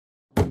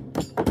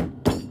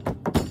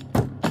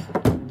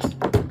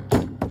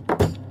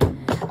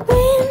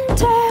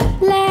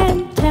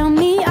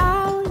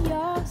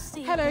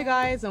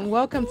guys, and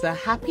welcome to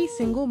Happy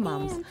Single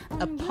Mums,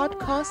 a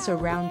podcast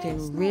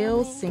surrounding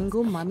real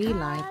single mummy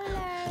life.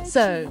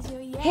 So,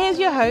 here's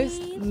your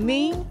host,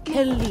 me,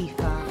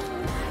 Khalifa.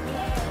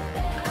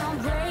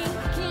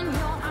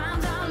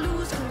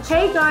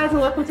 Hey guys, and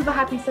welcome to the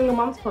Happy Single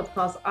Mums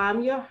podcast.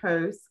 I'm your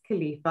host,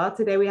 Khalifa.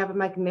 Today we have a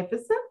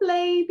magnificent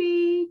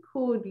lady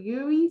called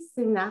Yuri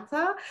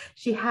Sinata.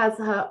 She has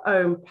her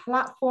own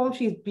platform.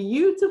 She's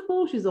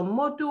beautiful. She's a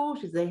model.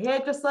 She's a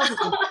hairdresser. She's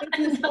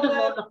a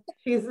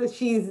businesswoman.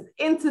 She's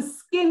into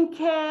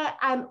skincare,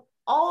 and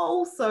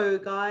also,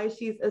 guys,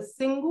 she's a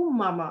single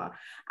mama.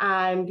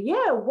 And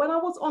yeah, when I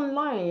was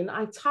online,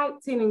 I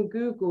typed in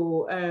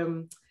Google,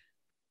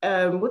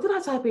 what did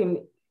I type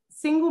in?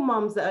 Single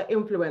moms that are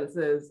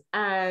influencers,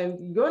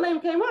 and your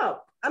name came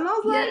up, and I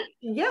was like,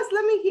 yes,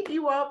 let me hit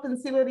you up and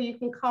see whether you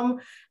can come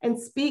and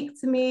speak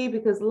to me,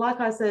 because like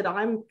I said,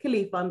 I'm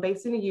Khalifa, I'm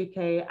based in the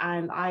UK,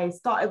 and I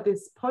started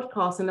this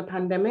podcast in the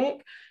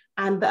pandemic,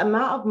 and the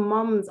amount of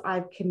mums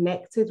I've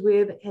connected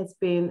with has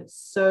been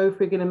so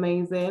friggin'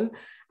 amazing.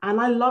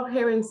 And I love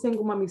hearing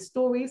single mummy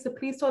stories. So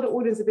please tell the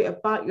audience a bit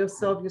about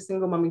yourself, your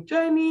single mummy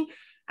journey.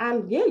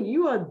 And yeah,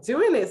 you are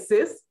doing it,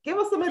 sis. Give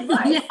us some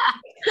advice.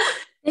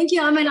 Thank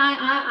you. I mean,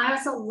 I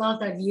also love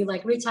that you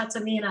like reach out to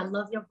me, and I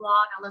love your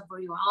blog. I love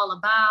what you're all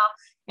about.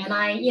 And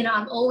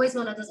I'm always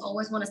one of those,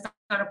 always want to start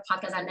a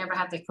podcast. I never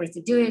have the courage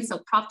to do it. So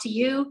prop to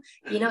you.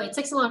 It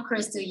takes a lot of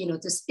courage to,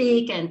 to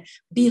speak and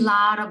be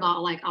loud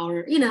about like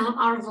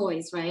our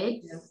voice,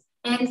 right? Yes.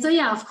 And so,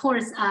 yeah, of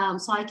course.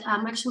 So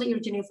I'm actually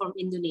originally from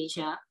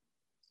Indonesia,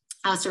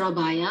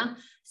 Surabaya.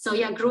 So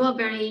yeah, grew up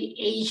very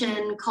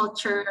Asian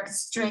culture,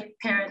 strict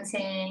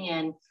parenting,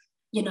 and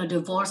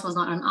divorce was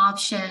not an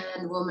option.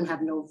 Women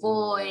have no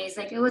voice.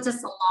 Like it was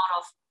just a lot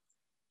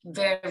of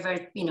very,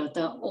 very,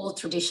 the old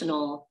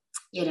traditional,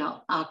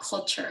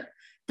 culture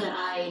that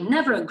I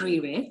never agree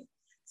with.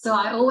 So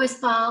I always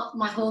felt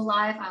my whole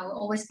life, I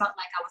always felt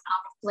like I was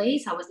out of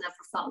place. I was never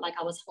felt like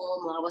I was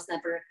home. I was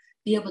never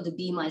be able to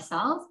be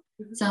myself.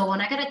 Mm-hmm. So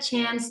when I got a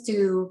chance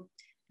to,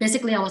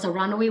 basically I was a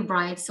runaway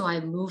bride. So I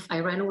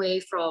ran away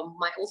from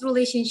my old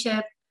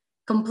relationship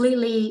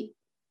completely,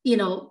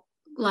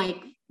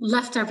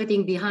 left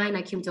everything behind.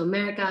 I came to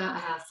America. I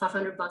have $500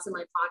 in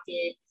my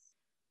pocket.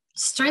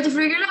 Just trying to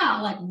figure it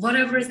out, like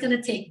whatever is going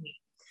to take me.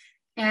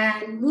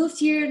 And moved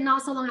here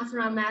not so long after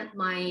I met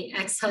my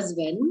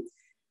ex-husband,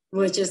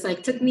 which just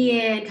like took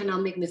me in, kind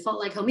of make me feel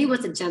like home. He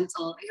was a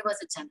gentleman. He was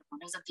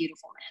a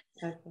beautiful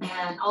man. Okay.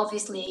 And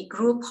obviously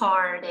grew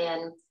apart,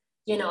 and,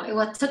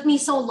 it took me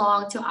so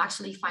long to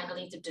actually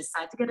finally to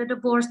decide to get a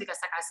divorce, because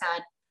like I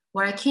said,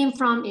 where I came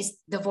from is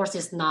divorce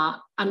is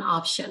not an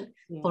option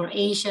for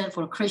Asian,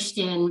 for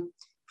Christian,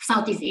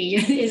 Southeast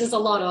Asian. It's just a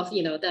lot of,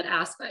 that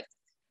aspect.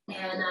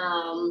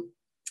 And,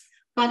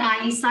 but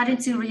I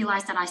started to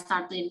realize that I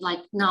started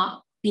like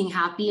not being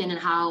happy, and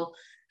how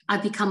I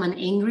become an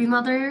angry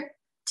mother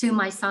to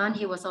my son.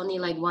 He was only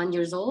like 1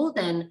 year old.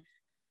 And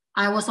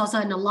I was also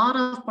in a lot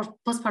of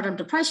postpartum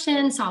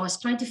depression. So I was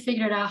trying to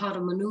figure out how to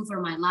maneuver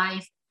my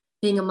life,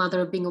 being a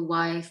mother, being a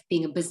wife,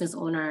 being a business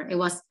owner.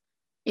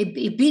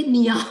 It beat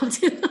me up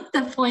to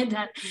the point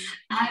that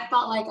I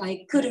felt like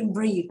I couldn't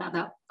breathe at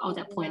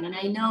that point. And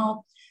I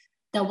know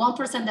the one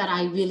person that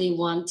I really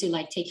want to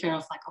like take care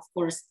of, like, of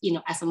course,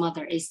 as a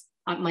mother is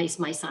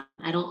my son.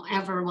 I don't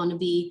ever want to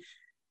be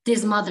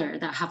this mother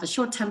that have a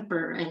short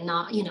temper and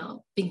not,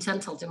 being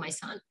gentle to my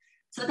son.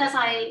 So that's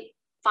why I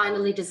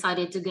finally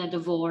decided to get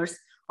divorced.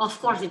 Of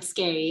course, it's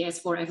scary as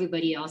for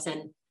everybody else.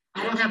 And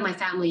I don't have my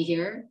family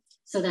here.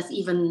 So that's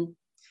even,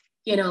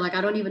 like,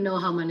 I don't even know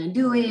how I'm going to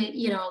do it,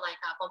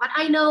 but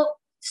I know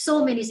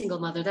so many single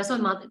mothers. That's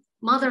why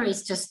mother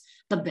is just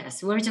the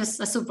best. We're just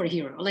a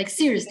superhero. Like,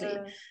 seriously,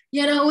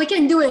 we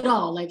can do it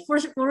all, like for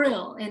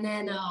real. And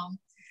then,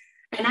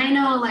 and I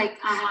know, like,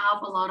 I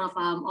have a lot of,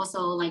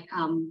 also like,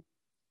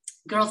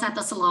 girls at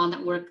the salon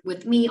that work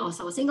with me,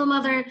 also a single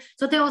mother.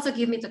 So they also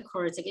give me the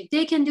courage. Like, if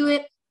they can do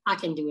it, I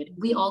can do it.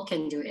 We all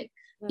can do it,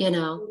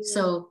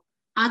 So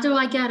after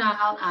I get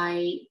out,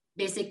 I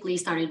basically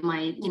started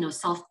my,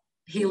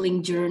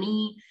 self-healing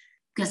journey,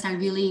 because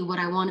what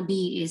I want to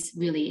be is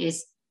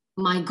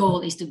my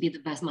goal is to be the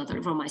best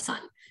mother for my son.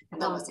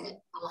 And that was it.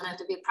 I want him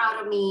to be proud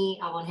of me.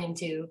 I want him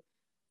to,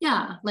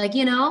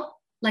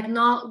 like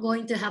not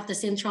going to have the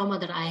same trauma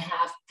that I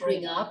have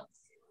growing up,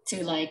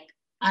 to like,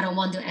 I don't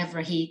want to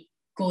ever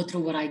go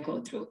through what I go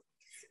through.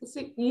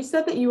 So you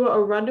said that you were a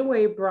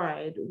runaway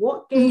bride.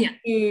 What gave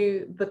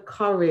you the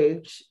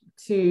courage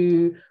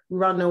to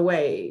run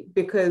away?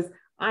 Because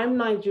I'm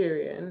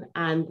Nigerian,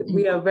 and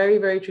we are very,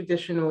 very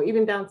traditional,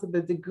 even down to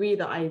the degree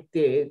that I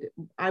did.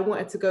 I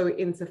wanted to go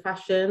into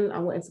fashion. I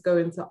wanted to go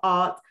into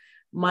art.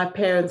 My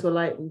parents were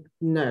like,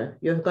 no,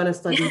 you're going to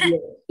study law.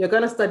 You're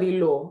going to study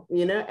law,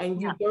 and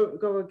you don't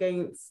go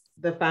against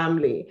the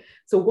family.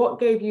 So what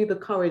gave you the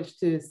courage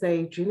to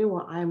say, do you know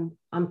what?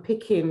 I'm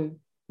picking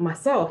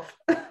myself.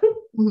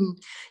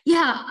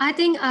 Yeah, I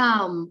think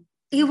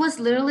it was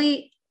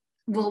literally,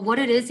 well, what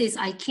it is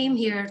I came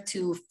here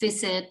to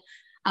visit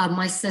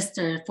my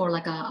sister for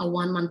like a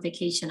 1 month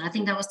vacation. I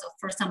think that was the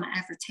first time I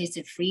ever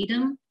tasted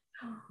freedom.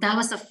 That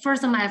was the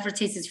first time I ever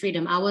tasted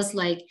freedom. I was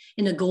like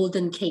in a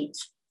golden cage,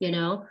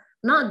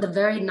 not the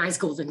very nice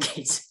golden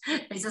cage.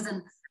 It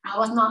doesn't, I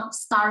was not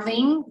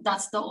starving.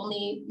 That's the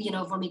only,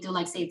 for me to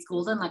like say it's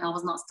golden. Like I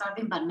was not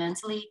starving, but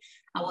mentally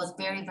I was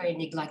very, very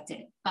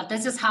neglected. But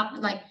that just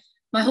happened. Like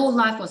my whole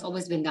life was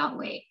always been that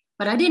way.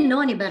 But I didn't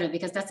know any better,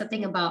 because that's the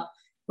thing about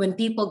when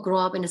people grow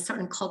up in a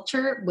certain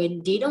culture,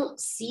 when they don't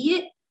see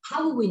it,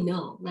 how will we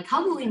know? Like,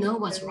 how will we know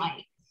what's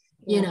right?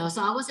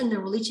 So I was in a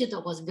religion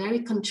that was very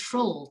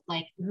controlled,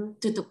 like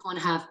to the point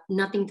I have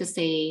nothing to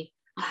say.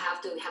 I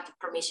have to have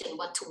permission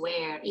what to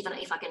wear, even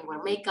if I can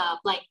wear makeup.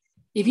 Like,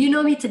 if you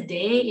know me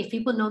today, if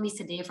people know me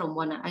today from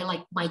when I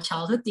like my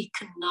childhood, they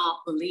cannot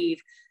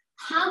believe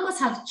how much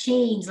have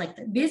changed. Like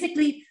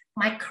basically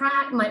my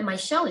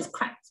shell is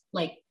cracked.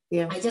 Like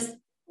I just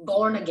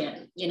born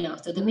again,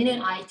 So the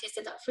minute I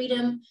tasted that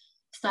freedom,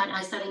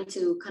 I starting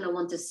to kind of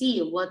want to see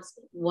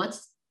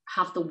what's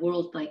have the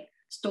world like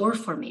stored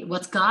for me,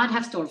 what's God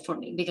have stored for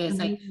me. Because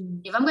like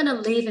if I'm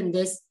gonna live in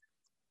this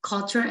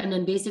culture and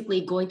then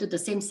basically going through the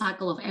same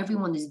cycle of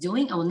everyone is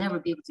doing, I will never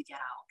be able to get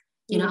out.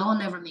 I will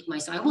never make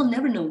myself, I will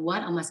never know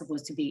what am I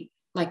supposed to be,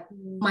 like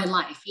my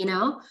life,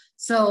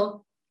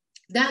 So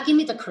that gave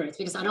me the courage,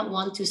 because I don't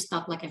want to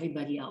stop like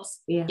everybody else.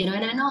 And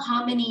I know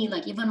how many,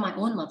 like even my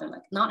own mother,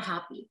 like not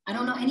happy. I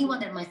don't know anyone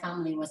that in my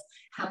family was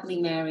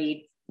happily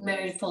married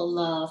for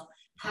love,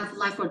 have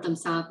life for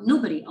themselves.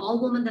 Nobody.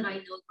 All women that I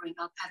know growing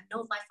up have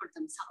no life for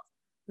themselves.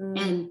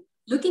 And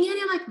looking at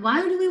it like,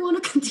 why do we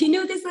want to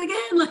continue this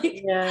again?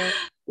 Like,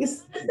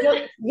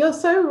 you're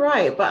so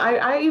right. But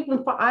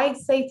I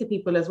say to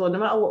people as well, no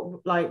matter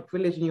what like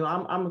religion you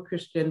are, I'm a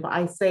Christian, but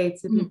I say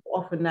to people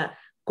often that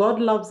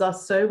God loves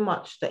us so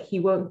much that he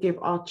won't give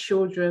our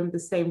children the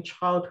same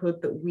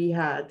childhood that we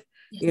had,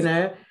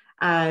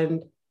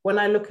 and when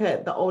I look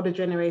at the older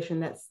generation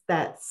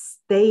that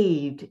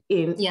stayed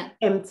in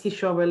empty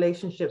shell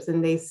relationships,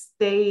 and they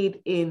stayed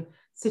in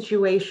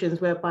situations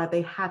whereby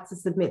they had to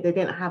submit, they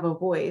didn't have a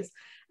voice.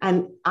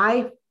 And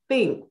I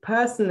think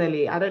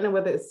personally, I don't know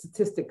whether it's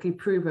statistically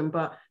proven,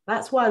 but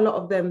that's why a lot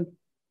of them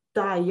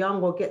die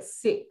young or get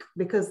sick,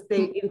 because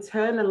they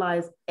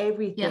internalize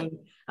everything.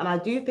 And I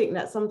do think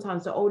that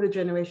sometimes the older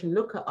generation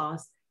look at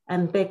us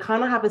and they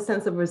kind of have a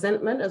sense of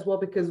resentment as well,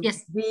 because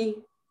we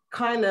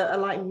kind of are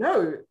like,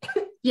 no,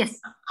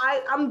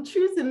 I'm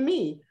choosing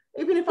me,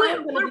 even if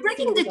we're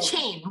breaking the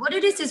chain. What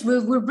it is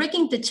we're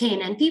breaking the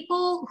chain, and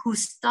people who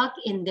stuck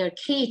in their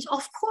cage,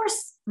 of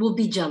course, will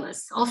be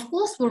jealous, of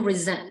course will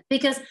resent,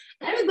 because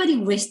everybody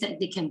wish that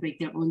they can break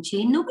their own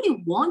chain.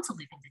 Nobody wants to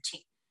live in the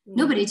chain.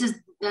 Nobody,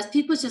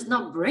 people just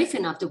not brave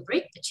enough to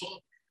break the chain,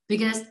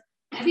 because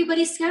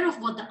everybody's scared of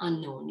what the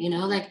unknown,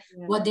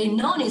 what they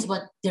know is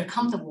what they're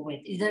comfortable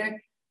with,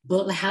 either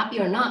but happy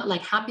or not.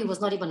 Like happy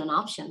was not even an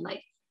option.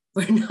 Like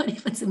we're not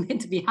even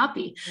meant to be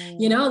happy,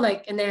 and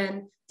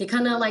then they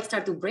kind of like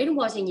start to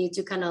brainwashing you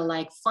to kind of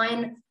like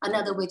find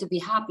another way to be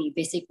happy,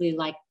 basically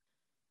like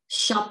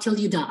shop till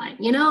you die,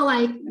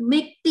 like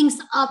make things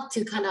up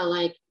to kind of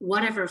like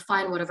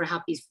find whatever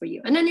happy is for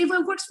you. And then if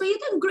it works for you,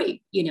 then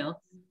great,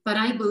 But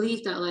I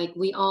believe that like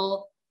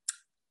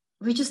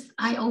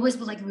I always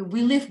believe like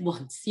we live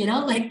once, we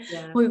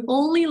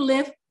only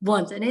live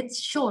once, and it's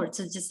short.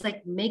 So just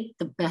like make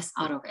the best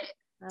out of it.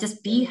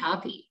 Just be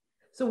happy.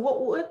 So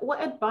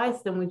what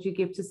advice then would you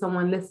give to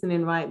someone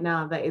listening right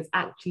now that is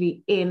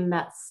actually in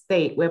that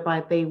state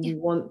whereby they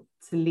want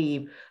to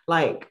leave?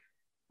 Like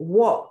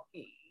what,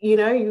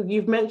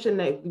 you've mentioned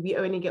that we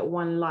only get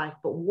one life,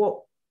 but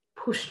what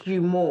pushed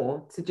you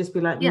more to just be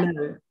like,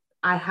 no,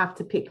 I have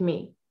to pick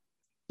me?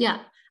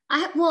 That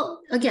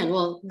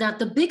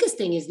the biggest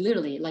thing is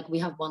literally like we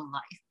have one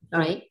life,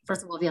 right?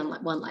 First of all, we have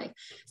one life.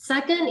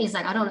 Second is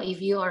like, I don't know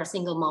if you are a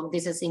single mom,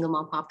 this is a single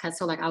mom podcast.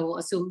 So like, I will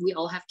assume we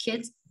all have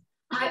kids.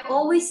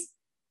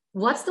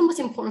 What's the most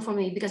important for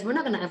me? Because we're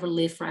not going to ever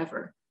live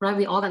forever, right?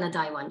 We're all going to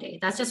die one day.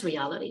 That's just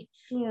reality.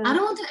 I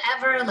don't want to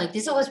ever, like,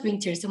 this always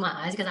brings tears to my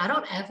eyes, because I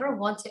don't ever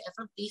want to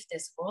ever leave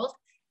this world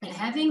and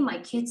having my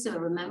kids to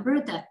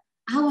remember that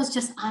I was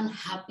just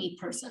unhappy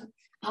person.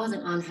 I was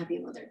an unhappy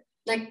mother.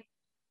 Like,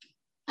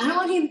 I don't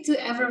want him to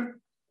ever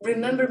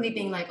remember me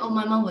being like, oh,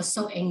 my mom was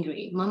so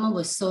angry. My mom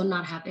was so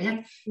not happy.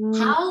 Like,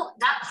 how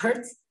that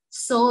hurts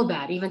so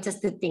bad, even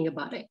just to think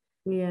about it.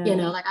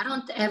 Like I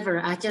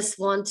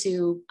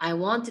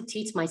want to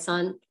teach my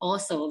son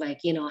also, like,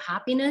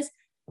 happiness.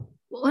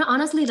 Well,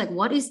 honestly, like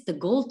what is the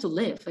goal to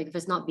live? Like if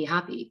it's not be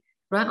happy,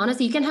 right?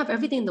 Honestly, you can have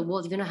everything in the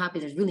world. If you're not happy,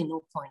 there's really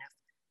no point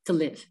to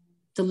live.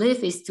 To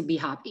live is to be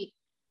happy.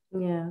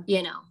 And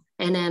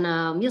then,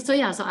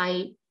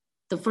 the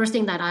first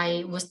thing that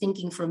I was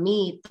thinking for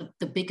me,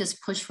 the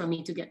biggest push for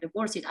me to get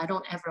divorced is I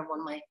don't ever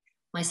want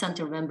my son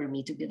to remember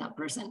me to be that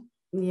person.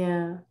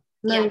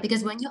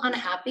 Because when you're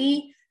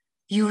unhappy,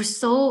 you're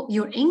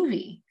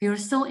angry. You're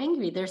so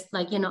angry. There's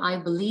like, I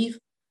believe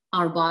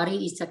our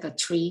body is like a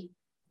tree,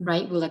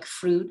 right? With like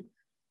fruit.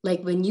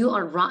 Like when you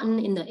are rotten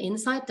in the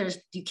inside,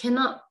 you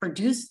cannot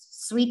produce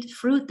sweet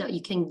fruit that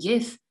you can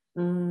give,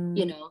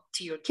 to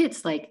your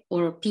kids, like,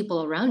 or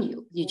people around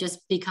you. You're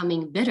just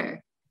becoming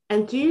bitter.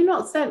 And do you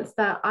not sense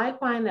that I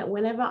find that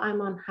whenever I'm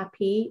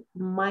unhappy,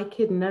 my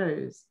kid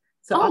knows?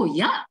 So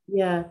yeah.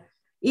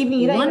 Even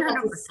you don't even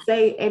have to 100%.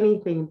 say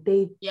anything.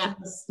 They Yeah.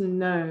 just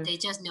know. They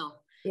just know.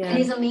 Yeah. And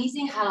it's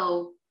amazing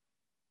how,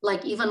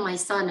 like, even my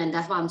son, and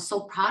that's why I'm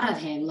so proud of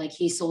him. Like,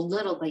 he's so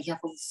little, but he has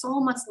so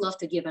much love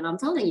to give. And I'm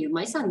telling you,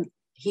 my son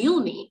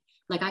healed me.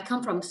 Like, I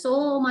come from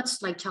so much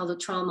like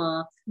childhood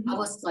trauma. I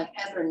was like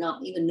ever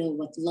not even know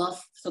what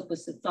love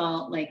supposed to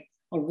thought, like,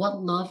 or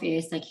what love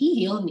is. Like, he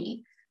healed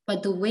me.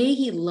 But the way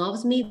he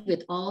loves me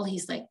with all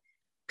his like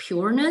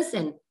pureness,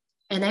 and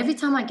every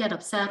time I get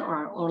upset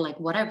or like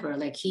whatever,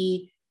 like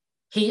he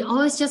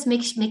always just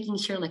making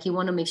sure, like, he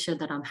want to make sure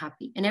that I'm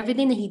happy. And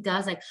everything that he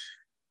does, like,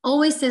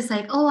 always says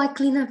like, oh, I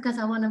clean up because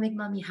I want to make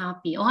mommy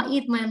happy. Or I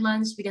eat my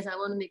lunch because I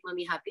want to make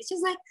mommy happy. It's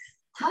just like,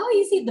 how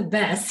is he the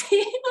best?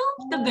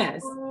 The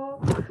best.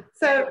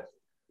 So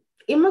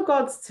in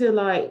regards to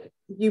like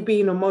you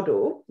being a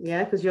model,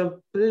 yeah, because you're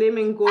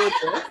blimmin'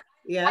 gorgeous.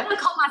 Yeah. I don't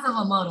call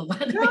myself a model,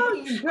 but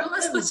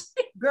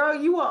girl,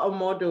 you are a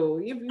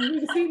model.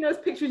 You've seen those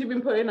pictures you've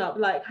been putting up.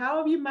 Like, how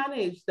have you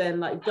managed then,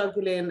 like,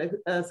 juggling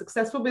a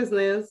successful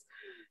business,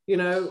 you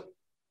know,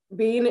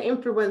 being an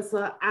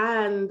influencer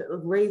and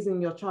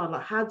raising your child?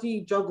 Like, how do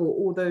you juggle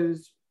all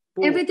those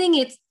balls?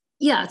 Everything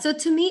so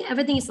to me,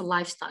 everything is a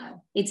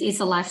lifestyle. It's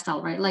a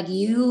lifestyle, right? Like,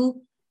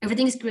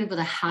 everything is created with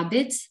a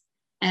habit,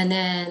 and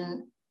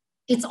then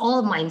it's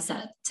all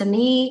mindset. To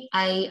me,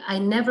 I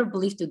never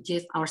believe to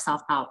give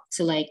ourselves out.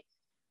 So like,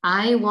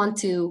 I want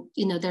to,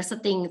 there's a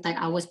thing that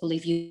I always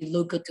believe, you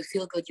look good to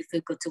feel good, you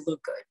feel good to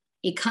look good.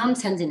 It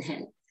comes hand in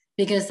hand,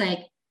 because like,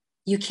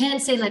 you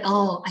can't say like,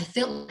 oh, I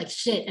feel like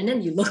shit, and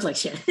then you look like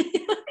shit.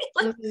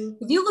 Like,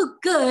 if you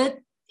look good,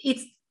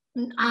 it's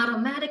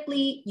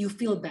automatically you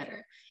feel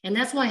better. And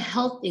that's why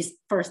health is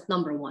first,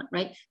 number one,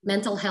 right?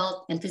 Mental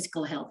health and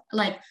physical health.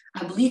 Like,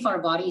 I believe our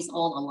body is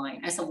all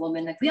aligned. As a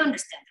woman, like, we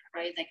understand that,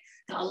 right? Like,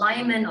 the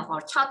alignment of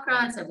our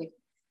chakras, everything.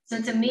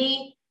 So to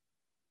me,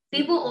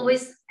 people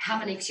always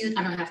have an excuse,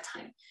 I don't have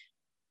time.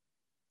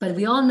 But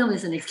we all know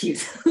it's an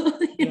excuse. You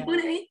know what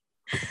I mean?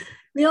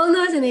 We all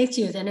know it's an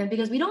excuse. And then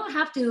because we don't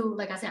have to,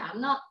 like I said,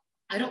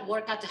 I don't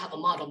work out to have a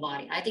model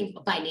body. I think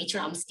by nature,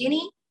 I'm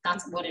skinny.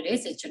 That's what it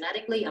is. It's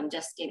genetically, I'm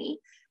just skinny.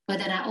 But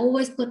then I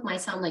always put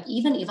myself, like,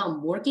 even if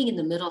I'm working in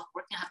the middle of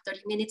work, I have 30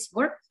 minutes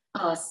work,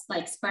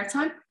 like spare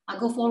time, I'll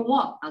go for a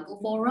walk, I'll go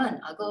for a run,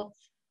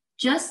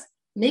 just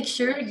make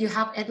sure you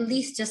have at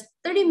least just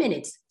 30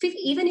 minutes.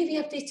 Even if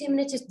you have 15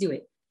 minutes, just do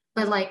it.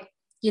 But like,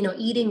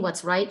 eating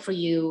what's right for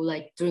you,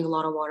 like drink a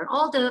lot of water,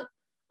 all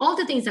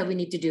the things that we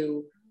need to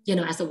do,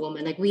 as a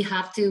woman, like, we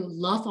have to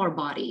love our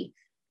body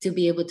to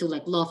be able to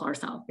like love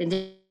ourselves. And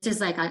this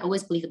is like, I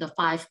always believe in the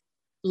 5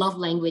 love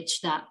language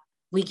that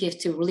we give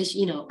to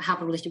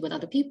have a relationship with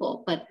other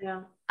people. But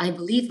I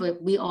believe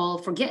that we all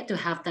forget to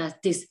have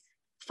this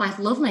 5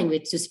 love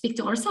language to speak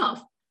to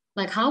ourselves.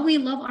 Like, how we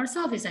love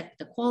ourselves is like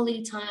the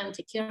quality time,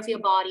 take care of your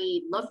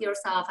body, love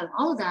yourself, and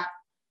all of that.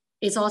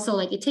 It's also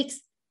like,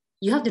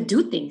 you have to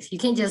do things. You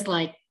can't just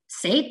like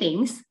say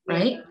things,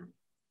 right?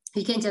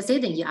 You can't just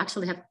say things. You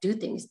actually have to do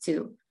things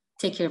to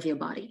take care of your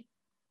body.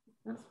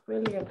 That's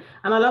brilliant.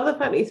 And I love the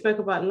fact that you spoke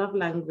about love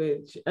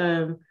language.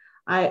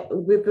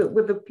 With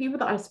the people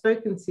that I've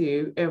spoken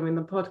to in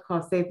the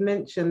podcast, they've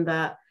mentioned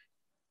that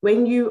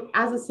when you,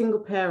 as a single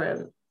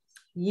parent,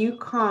 you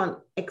can't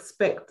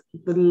expect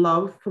the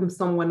love from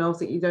someone else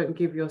that you don't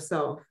give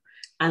yourself.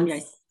 And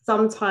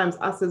sometimes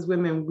us as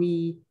women,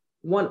 we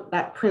want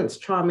that Prince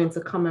Charming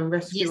to come and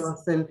rescue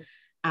us,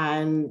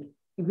 and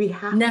we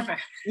have never.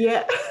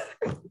 Yeah.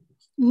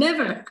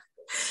 Never.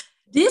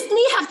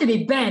 Disney have to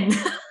be banned.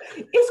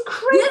 It's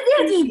crazy. Disney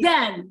have to be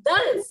banned.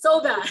 That is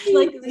so bad.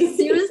 Like,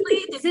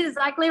 seriously, this is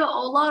exactly what a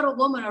lot of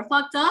women are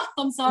fucked up.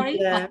 I'm sorry.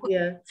 Yeah.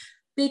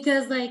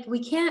 Because like,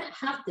 we can't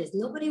have this.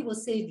 Nobody will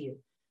save you.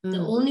 The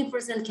only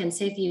person can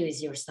save you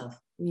is yourself.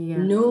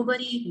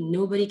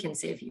 Nobody can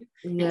save you.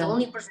 And the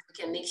only person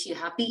who can make you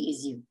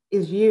happy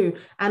is you.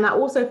 And I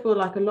also feel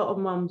like a lot of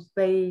mums,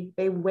 they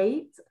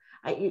wait.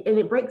 And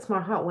it breaks my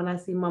heart when I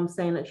see mums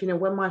saying that,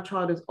 when my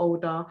child is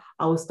older,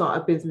 I will start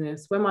a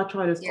business. When my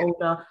child is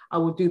older, I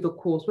will do the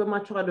course. When my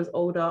child is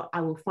older, I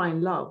will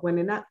find love. When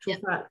in actual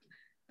fact,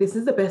 this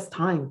is the best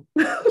time.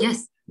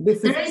 Yes.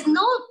 There's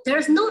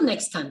no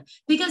next time,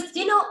 because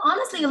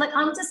honestly, like,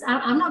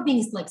 I'm not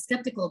being like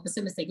skeptical or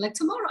pessimistic. Like,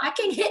 tomorrow I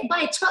can hit by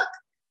a truck.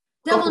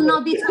 That will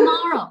not be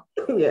tomorrow.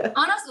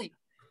 Honestly,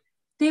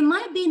 they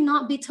might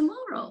not be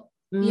tomorrow.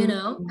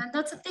 And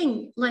that's the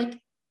thing. Like,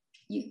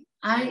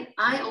 I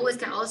always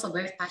get also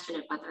very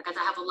passionate about that, because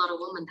I have a lot of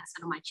women that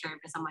sit on my chair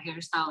because I'm a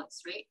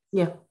hairstylist, right?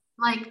 Yeah.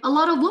 Like, a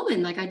lot of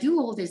women, like, I do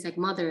all this like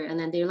mother, and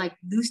then they like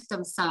lose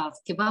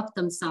themselves, give up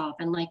themselves,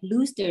 and like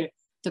lose the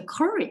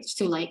courage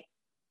to like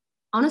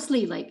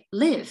honestly like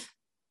live.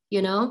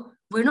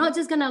 We're not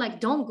just gonna like,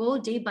 don't go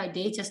day by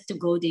day just to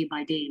go day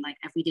by day. Like,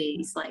 every day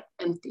is like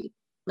empty.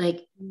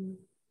 Like,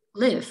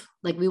 live.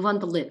 Like, we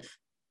want to live.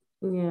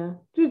 Yeah.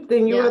 Good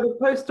thing you are the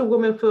poster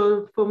woman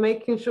for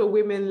making sure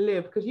women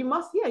live, because you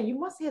must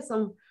hear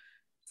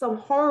some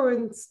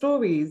horror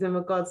stories in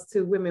regards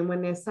to women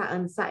when they're sat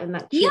in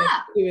that chair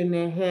doing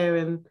their hair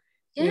and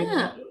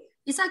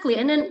exactly.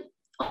 And then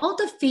all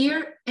the fear,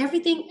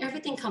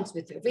 everything comes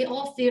with it. We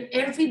all fear,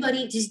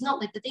 everybody. Just not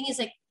like, the thing is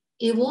like,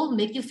 it will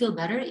make you feel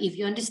better if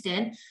you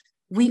understand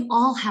we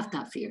all have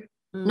that fear,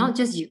 not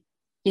just you,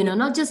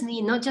 not just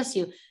me, not just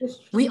you.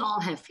 We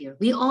all have fear.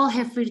 We all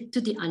have fear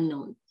to the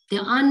unknown. The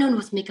unknown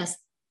was make us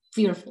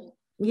fearful.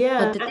 Yeah.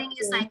 But the thing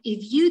is like,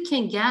 if you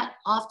can get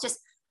off just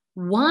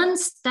one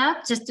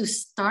step just to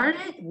start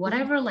it,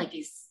 whatever like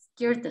is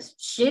scared the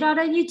shit out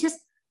of you, just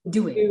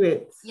do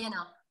it.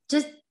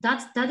 Just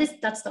that's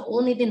the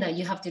only thing that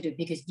you have to do,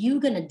 because you're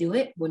gonna do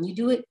it. When you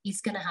do it,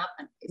 it's gonna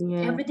happen.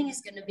 Everything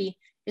is gonna be,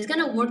 it's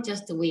gonna work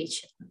just the way it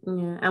should.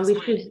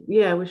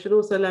 And we should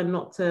also learn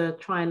not to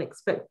try and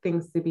expect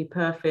things to be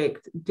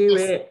perfect. Do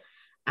it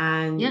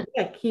and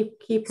keep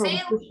on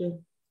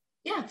pushing.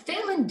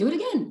 Fail and do it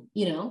again.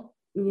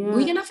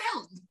 We're gonna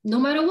fail no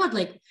matter what.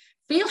 Like,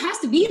 fail has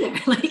to be there.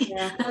 Like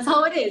that's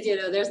how it is.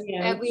 There's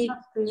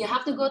you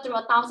have to go through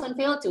 1,000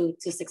 fail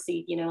to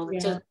succeed.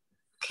 Just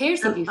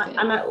cares if you fail.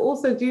 And I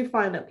also do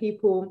find that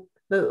people,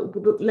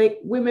 like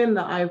women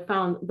that I've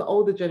found, the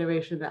older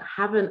generation that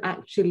haven't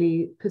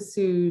actually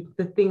pursued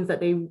the things that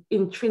they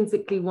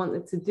intrinsically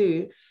wanted to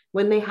do,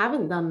 when they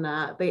haven't done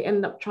that, they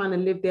end up trying to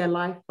live their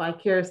life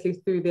vicariously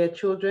through their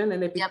children,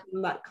 and they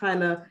become that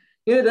kind of,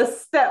 the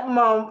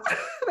stepmom.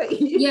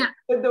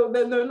 No,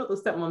 not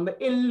the stepmom, the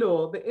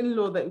in-law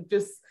that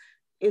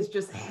is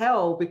just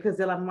hell, because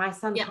they're like, my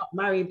son can't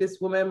marry this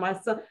woman, my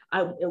son,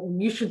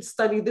 you should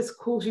study this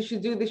course, you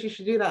should do this, you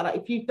should do that. Like,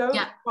 if you don't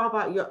carve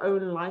out your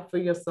own life for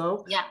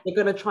yourself, you're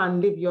going to try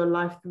and live your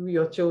life through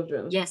your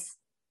children. Yes,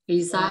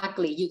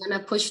 exactly. You're going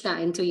to push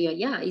that into your,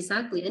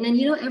 exactly. And then,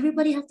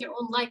 everybody have their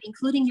own life,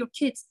 including your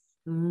kids.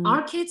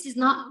 Our kids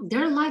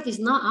their life is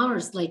not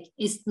ours. Like,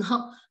 it's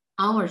not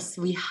ours.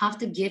 We have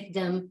to give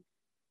them,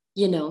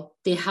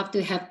 they have to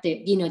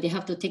they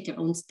have to take their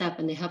own step,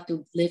 and they have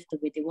to live the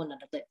way they want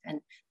to live.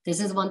 And this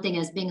is one thing,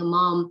 as being a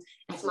mom,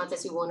 as much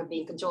as we want to be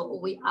in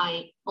control,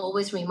 I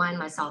always remind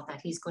myself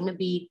that he's going to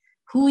be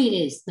who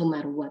he is no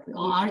matter what.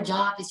 Our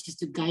job is just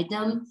to guide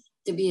them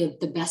to be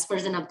the best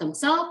version of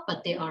themselves,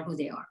 but they are who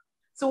they are.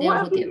 So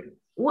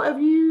what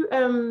have you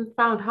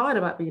found hard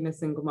about being a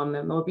single mom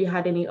then? Or have you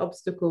had any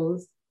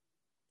obstacles?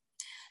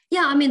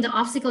 Yeah, I mean, the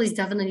obstacle is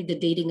definitely the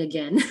dating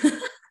again.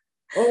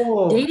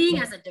 Dating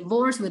as a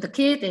divorce with a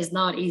kid is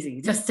not easy.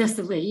 Just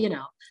the way,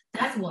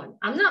 that's one.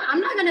 I'm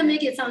not gonna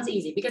make it sound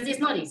easy, because it's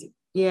not easy.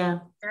 Yeah.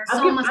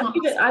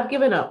 I've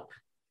given up.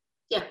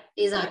 Yeah,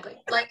 exactly.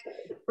 Like,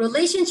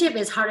 relationship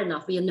is hard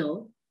enough,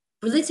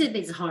 Relationship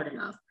is hard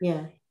enough.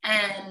 Yeah.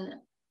 And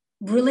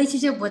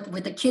relationship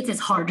with the kids is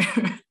harder.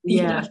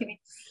 You know what I mean?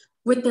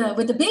 With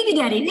the baby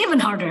daddy, even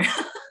harder.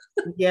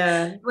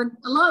 Yeah. When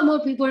a lot more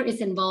people is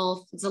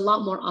involved, it's a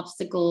lot more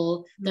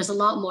obstacle. There's a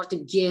lot more to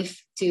give,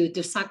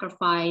 to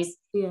sacrifice,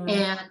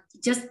 and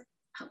just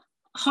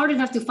hard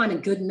enough to find a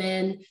good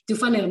man, to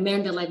find a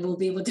man that like will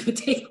be able to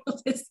take all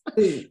this.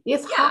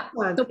 It's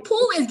hard. The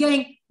pool is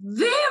getting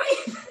very.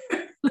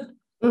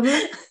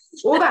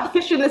 All that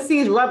fish in the sea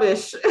is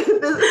rubbish.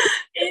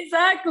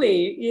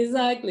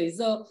 Exactly.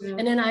 So,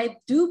 and then I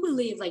do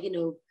believe, like,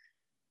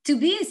 to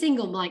be a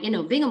single, like,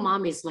 being a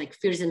mom is like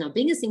fierce enough.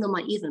 Being a single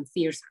mom even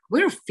fiercer.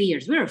 We're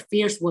fierce. We're a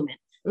fierce woman.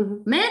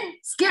 Men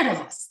scared of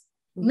us.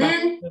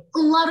 A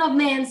lot of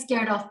men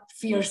scared of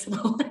fierce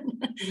women,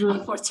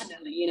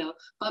 unfortunately,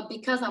 But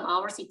because of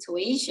our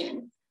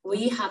situation,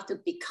 we have to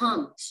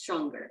become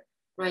stronger,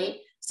 right?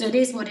 So it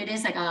is what it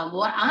is. Like,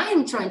 what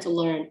I'm trying to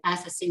learn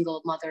as a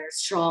single mother,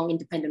 strong,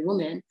 independent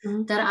woman,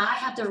 that I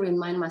have to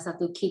remind myself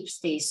to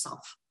stay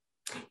soft.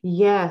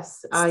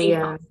 Yes. Stay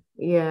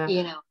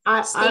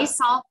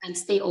soft and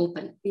stay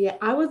open. Yeah,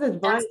 I was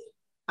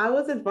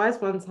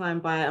advised one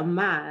time by a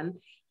man.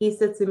 He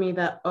said to me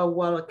that, oh,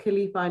 well,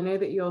 Khalifa, I know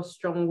that you're a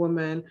strong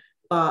woman,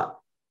 but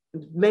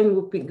men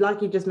will be,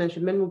 like you just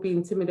mentioned, men will be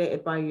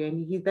intimidated by you.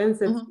 And he then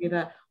said to me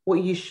that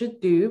what you should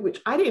do, which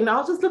I didn't know, I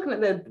was just looking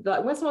at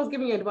like when someone's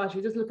giving you advice,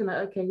 you're just looking at,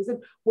 okay, he said,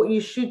 what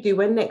you should do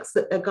when next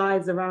a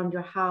guy's around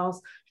your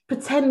house,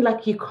 pretend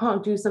like you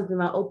can't do something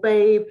like, oh,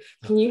 babe,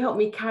 can you help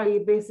me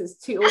carry this? It's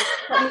too,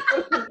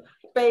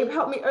 babe,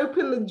 help me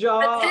open the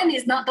jar. Pretend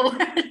is not the word.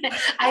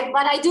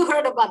 But I do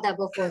heard about that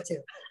before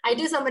too. I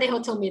do somebody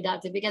who told me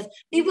that too, because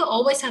people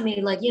always tell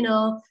me like,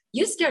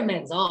 you scare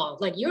men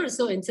off. Like, you're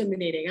so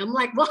intimidating. I'm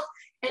like, well,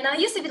 and I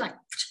used to be like,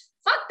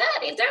 fuck that.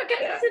 If they're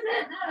okay,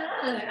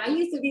 I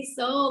used to be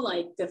so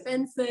like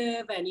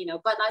defensive and,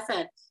 but I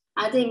said,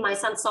 I think my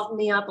son softened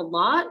me up a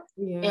lot.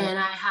 And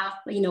I have,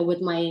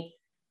 with my,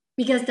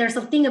 because there's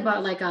something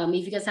about like,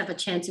 if you guys have a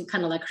chance to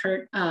kind of like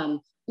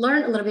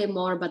learn a little bit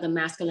more about the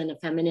masculine and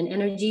feminine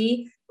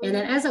energy. And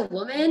then as a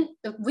woman,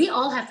 we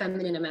all have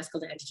feminine and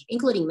masculine energy,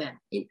 including men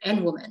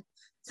and women.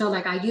 So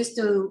like I used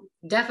to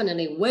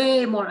definitely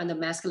way more on the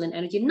masculine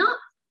energy, not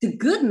the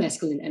good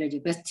masculine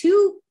energy, but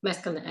too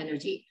masculine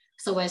energy.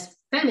 So as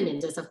feminine,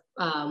 there's a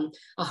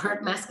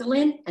hurt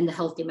masculine and the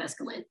healthy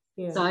masculine.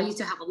 So I used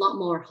to have a lot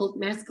more hurt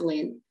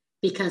masculine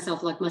because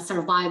of like my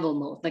survival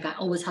mode. Like I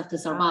always have to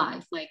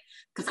survive, like,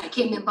 because I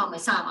came in by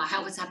myself, I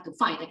always have to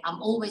fight. Like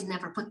I'm always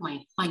never put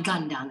my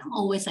gun down. I'm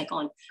always like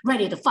on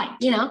ready to fight,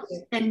 you know?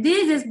 And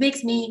this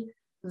makes me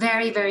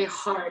very, very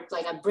hard.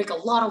 Like I break a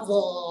lot of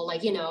wall,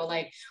 like, you know,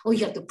 like, oh,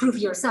 you have to prove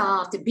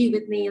yourself to be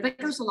with me. Like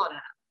there's a lot of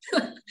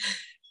that.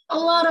 A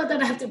lot of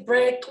that I have to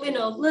break, you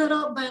know,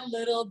 little by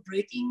little,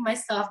 breaking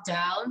myself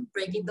down,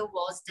 breaking the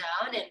walls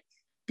down, and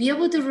be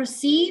able to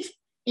receive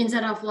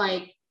instead of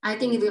like, I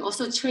think we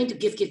also train to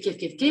give.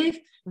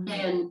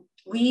 And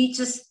we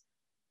just,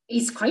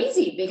 it's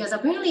crazy because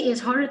apparently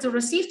it's harder to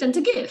receive than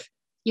to give.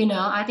 You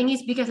know, I think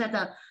it's because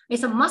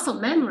it's a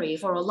muscle memory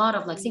for a lot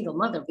of like single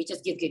mother. We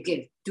just give,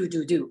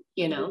 do,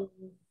 you know?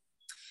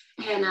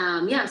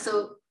 And yeah,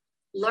 so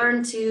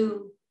learn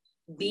to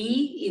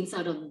be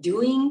instead of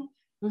doing,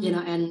 you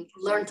know, and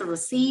learn to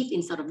receive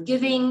instead of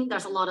giving.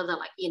 There's a lot of that,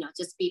 like, you know,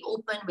 just be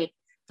open with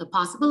the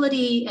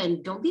possibility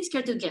and don't be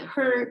scared to get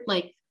hurt.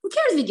 Like, who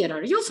cares if you get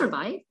hurt? You'll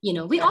survive. You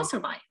know, we all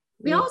survive.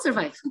 We all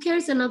survive. Who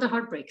cares? Another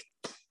heartbreak.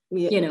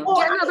 You know,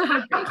 get another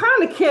heartbreak. I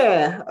kind of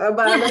care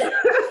about it.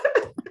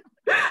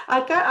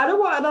 I don't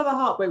want another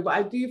heartbreak, but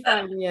I do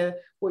find,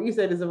 what you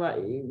said is right.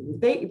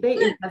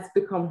 Dating has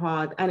become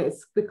hard and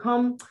it's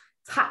become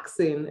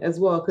taxing as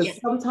well. Because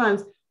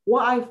sometimes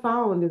what I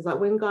found is like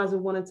when guys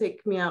would want to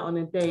take me out on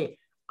a date,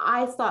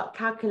 I start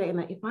calculating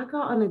that if I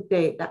go on a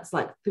date, that's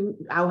like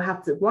I'll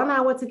have to 1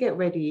 hour to get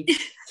ready,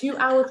 2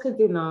 hours to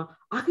dinner.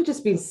 I could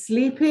just be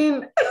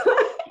sleeping.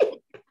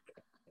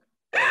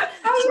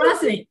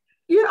 Stressing.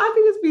 Yeah, I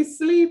could just be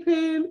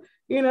sleeping.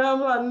 You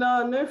know, I'm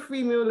like, no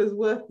free meal is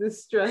worth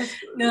this stress.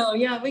 No,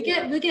 yeah, we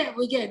definitely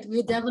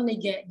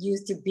get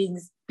used to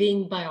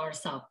being by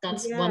ourselves.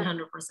 That's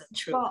 100%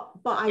 true.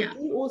 But I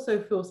do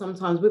also feel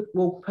sometimes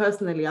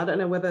personally, I don't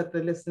know whether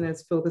the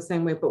listeners feel the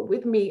same way, but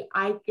with me,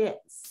 I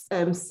get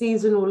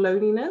seasonal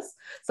loneliness.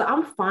 So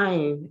I'm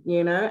fine,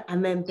 you know,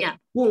 and then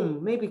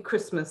boom, maybe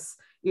Christmas,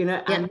 you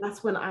know, and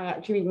that's when I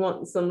actually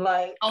want some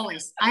like...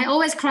 I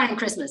always cry on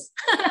Christmas.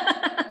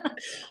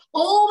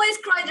 Always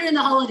cry during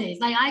the holidays.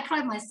 Like I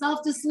cried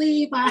myself to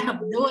sleep. I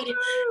have no idea.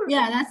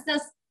 Yeah,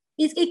 that's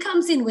it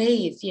comes in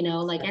waves, you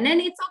know, like, and then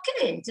it's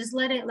okay. Just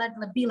let it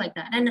be like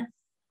that. And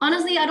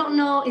honestly, I don't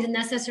know if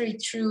necessarily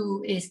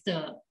true is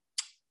I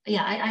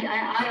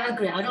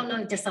agree. I don't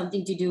know if there's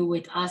something to do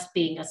with us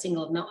being a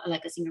single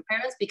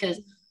parents,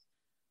 because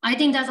I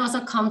think that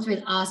also comes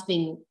with us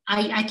being,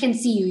 I can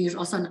see you're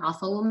also an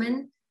alpha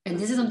woman. And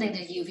this is something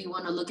that if you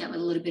want to look at a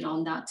little bit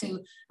on that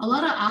too. A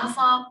lot of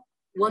alpha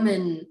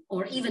women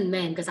or even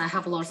men, because I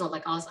have a lot of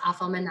like us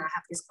alpha men that I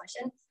have this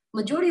question,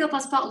 majority of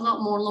us felt a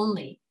lot more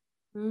lonely.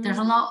 There's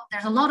a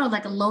lot of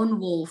like a lone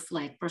wolf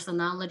like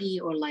personality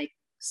or like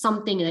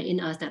something in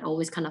us that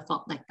always kind of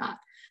felt like that,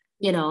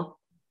 you know?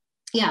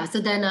 Yeah. So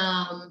then,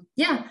 I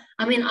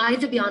mean,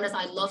 to be honest,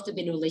 I love to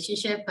be in a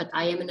relationship, but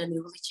I am in a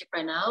new relationship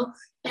right now.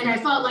 And I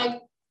felt like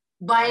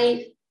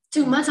by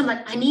 2 months, I'm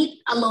like, I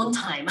need alone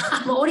time.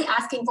 I'm already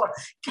asking for,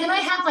 can I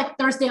have like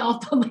Thursday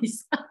off by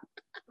myself?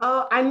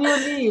 Oh, annual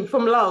leave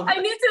from love. I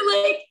need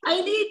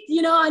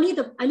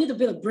to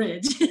build a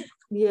bridge.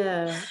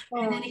 Yeah.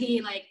 And then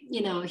he like,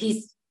 you know,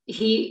 he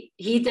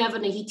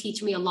definitely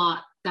teach me a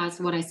lot. That's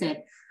what I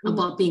said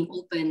about being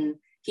open.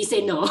 He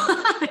said no.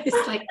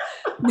 It's like,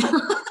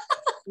 no,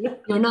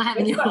 you're not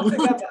having your own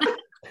time.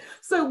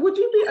 So would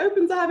you be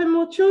open to having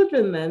more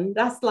children then?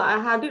 That's like,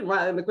 I didn't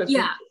write in the question.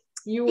 Yeah.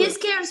 It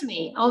scares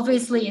me.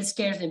 Obviously it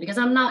scares me because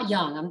I'm not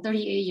young. I'm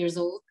 38 years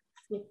old.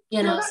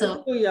 You know,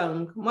 so still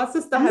young. My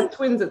sister had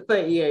twins at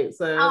 38.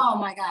 So oh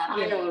my God,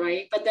 I know,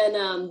 right? But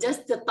then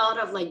just the thought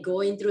of like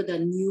going through the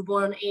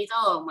newborn age,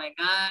 oh my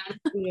God.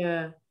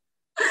 Yeah.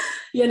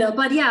 You know,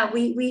 but yeah,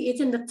 we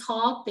it's in the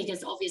talk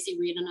because obviously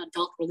we're in an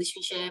adult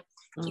relationship.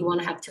 You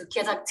want to have 2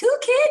 kids. Like 2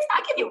 kids?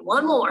 I give you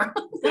 1 more.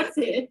 That's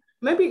it.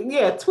 Maybe,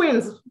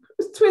 twins.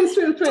 Twins.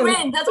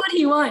 Twin, that's what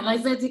he wanted.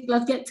 Like,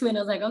 let's get twin.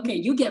 I was like, okay,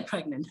 you get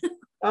pregnant.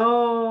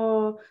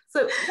 Oh,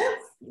 so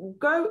let's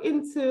go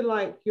into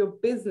like your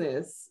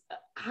business.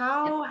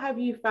 How have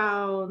you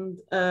found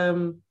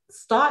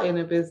starting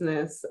a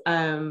business?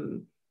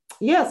 So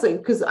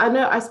because I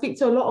know I speak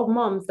to a lot of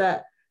moms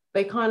that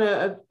they kind of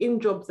are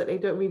in jobs that they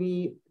don't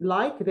really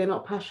like, they're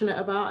not passionate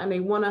about, and they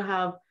want to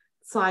have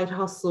side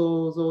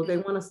hustles or they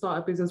want to start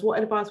a business.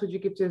 What advice would you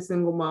give to a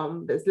single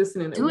mom that's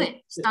listening? Do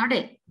it. Start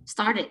it.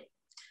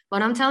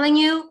 What I'm telling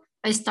you,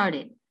 I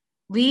started.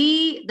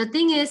 The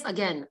thing is,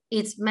 again,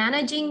 it's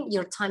managing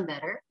your time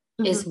better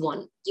is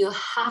one. You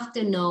have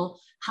to know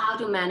how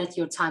to manage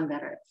your time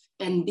better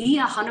and be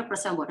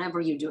 100%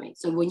 whatever you're doing.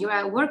 So when you're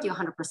at work, you're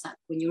 100%.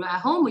 When you're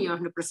at home, you're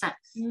 100%.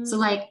 So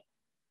like,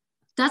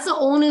 that's the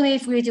only way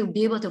for you to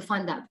be able to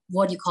find that,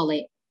 what you call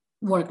it,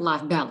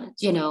 work-life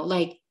balance, you know,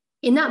 like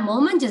in that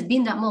moment, just be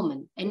in that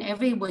moment. And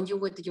when you're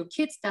with your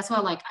kids, that's why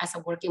like as a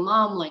working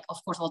mom, like of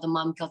course all the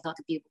mom feels not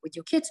to be with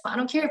your kids, but I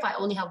don't care if I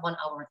only have 1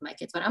 hour with my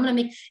kids, but I'm gonna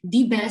make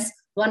the best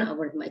 1 hour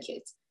with my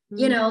kids.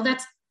 You know,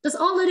 that's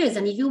all it is.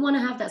 And if you want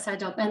to have that side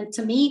job, and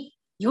to me,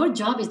 your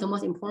job is the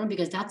most important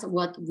because that's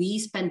what we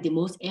spend the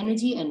most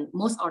energy and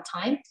most of our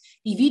time.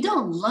 If you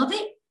don't love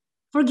it,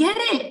 forget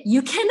it.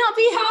 You cannot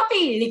be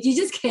happy. Like, you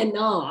just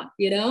cannot,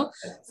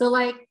 So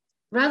like,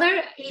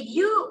 rather, if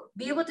you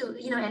be able to,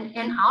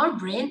 and our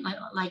brain,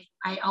 like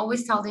I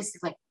always tell this,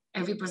 like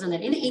every person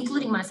that,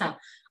 including myself,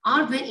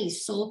 our brain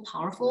is so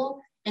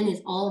powerful and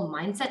it's all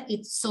mindset.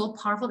 It's so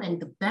powerful.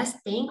 And the best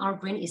thing, our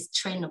brain is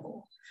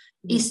trainable.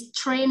 Is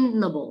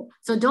trainable.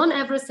 So don't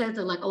ever say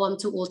that like, oh, I'm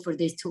too old for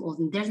this, too old.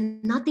 And there's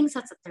not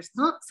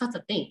such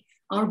a thing.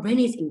 Our brain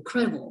is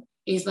incredible.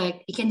 It's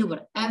like, it can do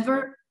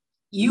whatever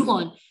you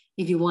want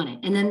if you want it.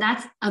 And then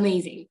that's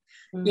amazing,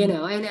 and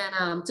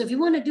then, so if you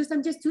want to do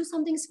something, just do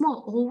something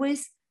small.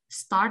 Always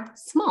start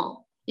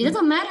small. It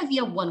doesn't matter if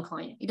you have one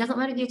client. It doesn't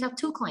matter if you have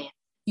two clients.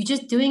 You're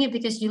just doing it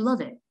because you love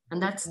it.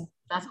 And that's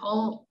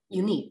all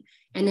you need.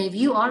 And if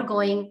you are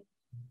going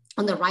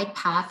on the right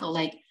path, or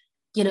like,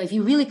 if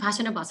you're really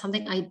passionate about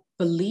something, I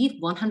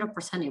believe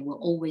 100% it will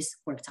always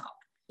work out.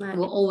 Right. It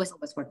will always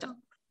work out.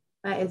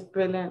 That is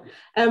brilliant.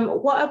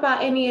 What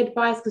about any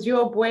advice? Because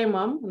you're a boy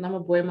mom, and I'm a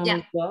boy mom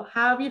as well.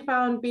 How have you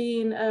found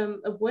being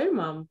a boy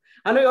mom?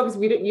 I know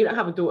obviously you don't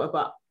have a daughter,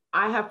 but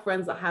I have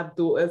friends that have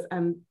daughters,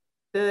 and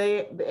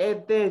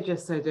they're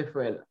just so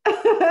different.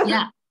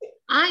 Yeah,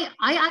 I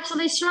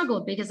actually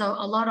struggled because a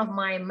lot of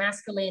my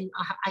masculine,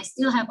 I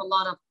still have a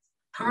lot of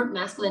hurt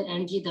masculine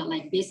energy that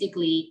like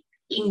basically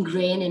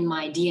ingrained in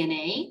my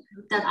DNA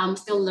that I'm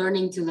still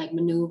learning to like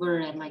maneuver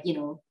and like,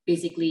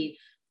 basically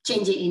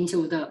change it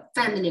into the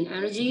feminine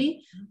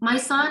energy. My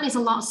son is a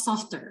lot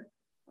softer.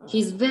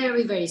 He's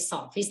very, very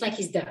soft. He's like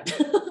his dad.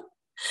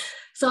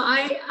 So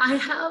I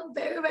have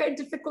very, very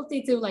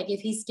difficulty to like,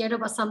 if he's scared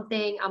about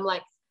something, I'm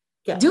like,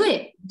 do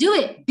it,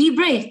 be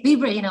brave,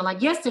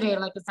 like yesterday,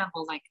 like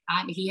example, like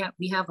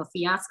we have a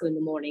fiasco in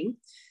the morning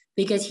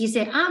because he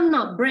said, I'm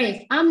not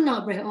brave.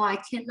 Oh, I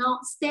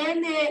cannot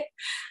stand it.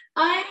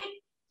 I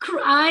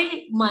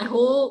cry, my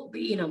whole,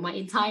 my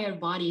entire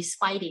body is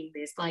fighting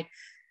this. Like,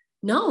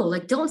 no,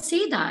 like, don't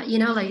say that,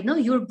 like, no,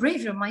 you're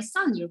brave. You're my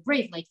son. You're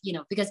brave. Like,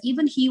 because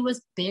even he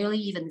was barely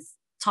even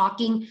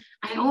talking.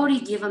 I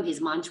already give him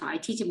his mantra. I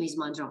teach him his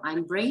mantra.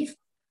 I'm brave.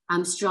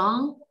 I'm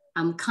strong.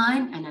 I'm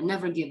kind. And I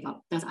never give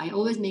up. I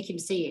always make him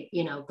say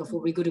it,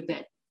 before we go to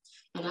bed.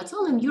 And I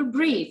told him, you're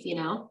brave,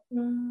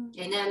 And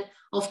then,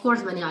 of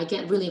course, when I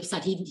get really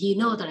upset, he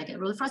knows that I get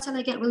really frustrated.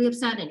 I get really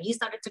upset. And he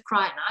started to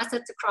cry. And I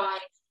started to cry.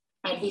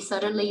 And he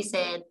suddenly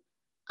said,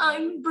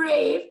 I'm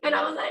brave. And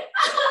I was like,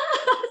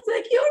 it's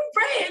like, you're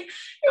brave.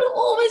 You're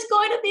always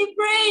going to be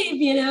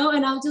brave,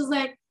 And I'm just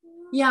like,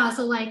 yeah.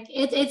 So like,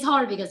 it's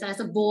hard because as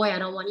a boy, I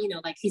don't want,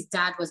 like his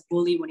dad was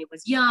bullied when he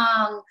was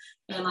young.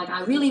 And like,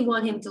 I really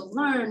want him to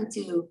learn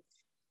to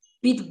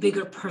be the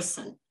bigger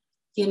person,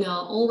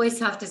 always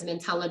have this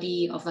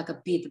mentality of like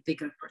be the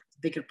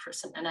bigger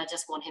person. And I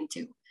just want him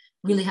to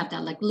really have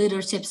that like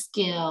leadership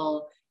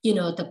skill,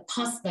 the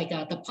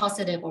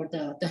positive or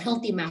the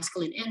healthy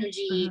masculine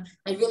energy.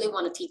 I really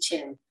want to teach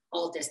him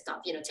all this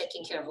stuff,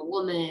 taking care of a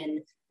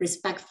woman,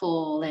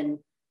 respectful and,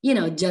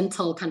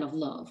 gentle kind of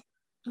love,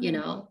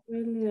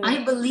 Brilliant.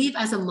 I believe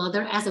as a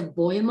mother, as a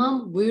boy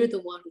mom, we're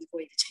the one who's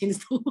going to change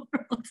the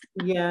world.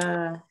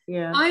 Yeah.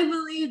 I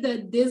believe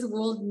that this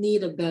world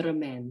needs a better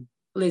man,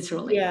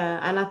 literally. Yeah,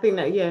 and I think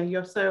that,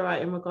 you're so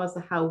right in regards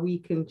to how we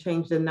can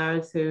change the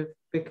narrative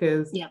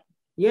because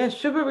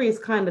chivalry is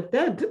kind of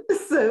dead.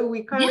 So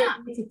we kind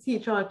of need to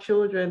teach our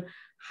children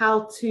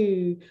how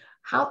to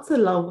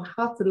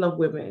love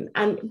women.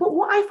 But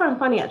what I find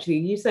funny, actually,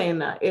 you saying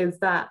that, is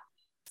that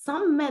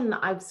some men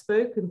that I've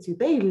spoken to,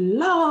 they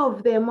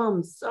love their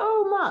moms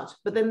so much,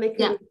 but then they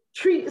can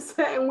treat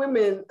certain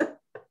women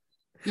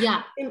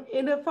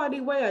in a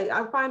funny way.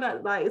 I find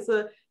that like it's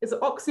an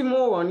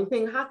oxymoron. You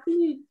think, how can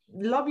you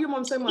love your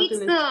mom so much?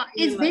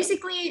 It's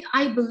basically,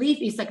 I believe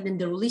it's like in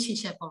the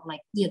relationship of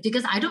like,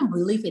 because I don't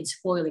believe in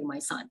spoiling my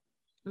son.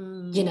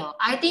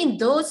 I think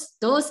those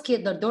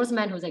kids, those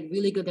men who's like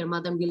really good, their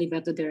mother really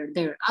bad to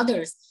their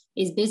others,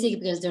 is basically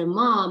because their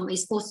mom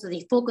is supposed to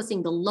be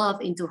focusing the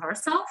love into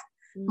herself.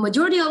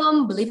 Majority of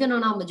them, believe it or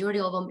not,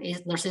 majority of them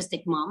is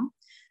narcissistic mom.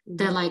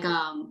 They're like,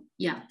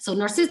 so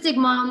narcissistic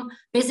mom,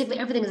 basically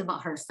everything is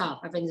about herself.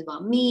 Everything's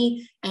about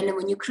me. And then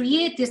when you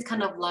create this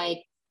kind of like,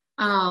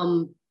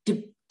 like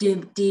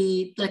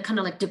kind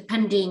of like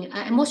depending,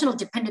 emotional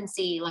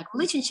dependency, like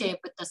relationship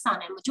with the son,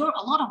 and a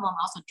lot of mom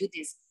also do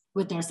this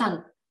with their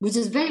son, which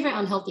is very, very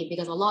unhealthy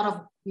because a lot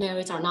of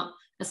marriages are not,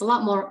 there's a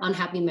lot more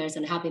unhappy marriages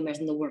than happy marriages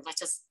in the world.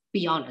 Let's just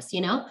be honest,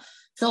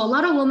 So a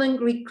lot of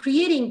women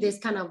creating this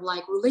kind of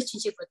like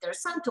relationship with their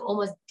son to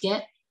almost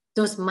get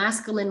those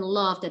masculine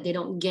love that they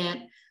don't get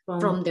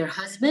from their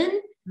husband.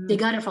 They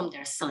got it from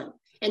their son.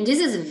 And this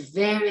is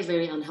very,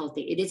 very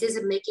unhealthy. This is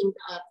making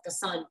the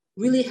son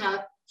really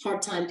have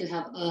hard time to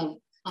have a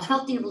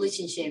healthy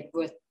relationship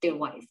with their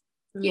wife,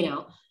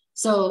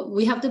 So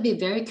we have to be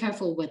very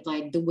careful with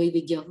like the way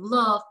we give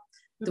love,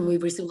 the way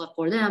we receive love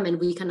for them. And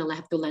we kind of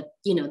have to let,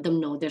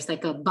 them know there's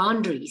like a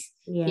boundaries,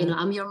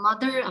 I'm your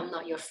mother, I'm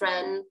not your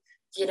friend,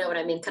 you know what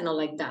I mean? Kind of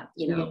like that,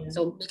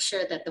 So make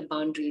sure that the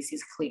boundaries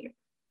is clear.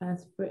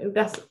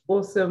 That's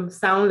awesome.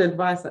 Sound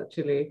advice,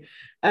 actually.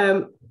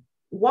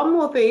 one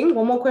more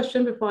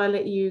question before I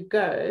let you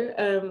go.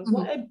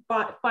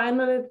 What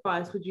final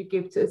advice would you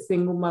give to a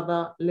single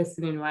mother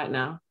listening right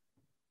now?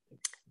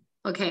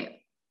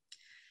 Okay.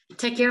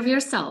 Take care of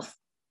yourself.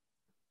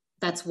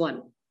 That's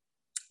one.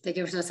 Take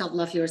care of yourself,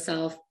 love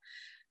yourself.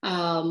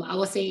 I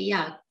would say,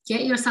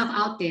 get yourself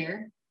out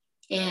there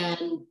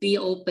and be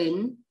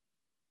open.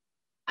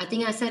 I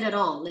think I said it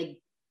all. Like,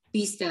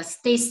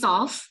 stay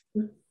soft,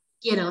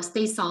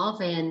 stay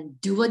soft and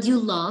do what you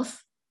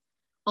love.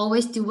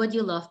 Always do what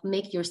you love.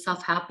 Make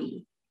yourself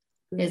happy.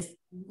 Is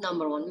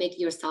number one. Make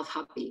yourself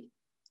happy.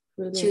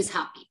 Brilliant. Choose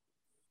happy.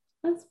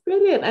 That's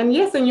brilliant. And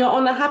yes, and you're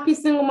on the Happy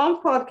Single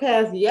Mom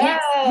podcast.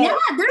 Yes. Yeah,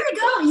 there you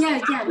go.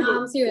 Yeah.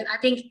 No, I'm serious. I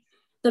think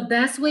the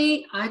best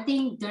way,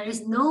 there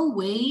is no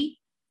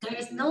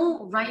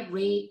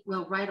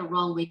right or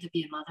wrong way to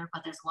be a mother,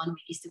 but there's one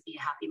way is to be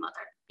a happy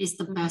mother. It's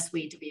the best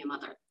way to be a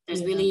mother.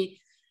 There's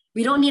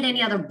we don't need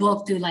any other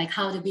book to like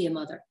how to be a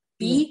mother.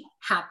 Be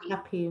happy.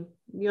 Happy.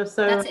 You're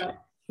so right.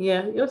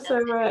 Yeah, you're so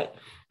right.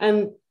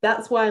 And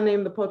that's why I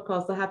named the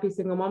podcast the Happy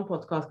Single Mom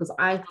podcast, because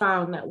I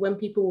found that when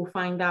people will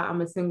find out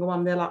I'm a single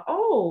mom, they're like,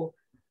 oh,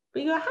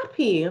 but you're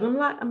happy. And I'm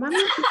like, am I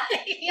meant to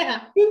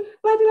yeah.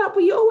 But they're like,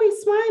 but you're always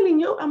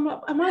smiling. Am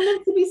I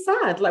meant to be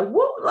sad? Like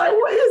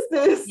what is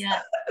this?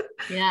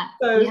 Yeah.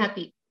 So be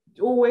happy.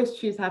 Always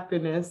choose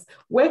happiness.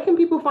 Where can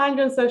people find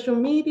you on social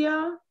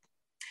media?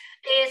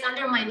 It's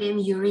under my name,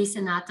 Yuri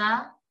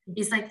Sinatra.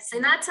 It's like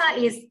Sinatra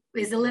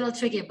is a little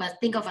tricky, but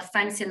think of a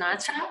Frank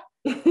Sinatra.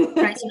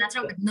 Frank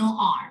Sinatra with no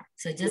R.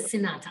 So just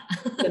Sinatra.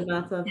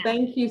 Sinatra. Yeah.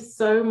 Thank you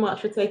so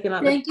much for taking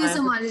out Thank you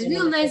so much. It's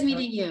real nice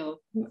meeting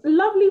you.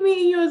 Lovely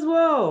meeting you as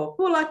well.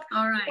 Feel like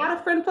all right. Got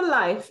a friend for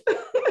life.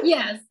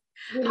 Yes.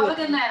 Have a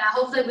good night. I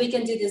hope that we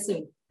can do this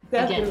soon.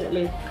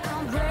 Definitely.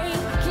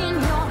 Again.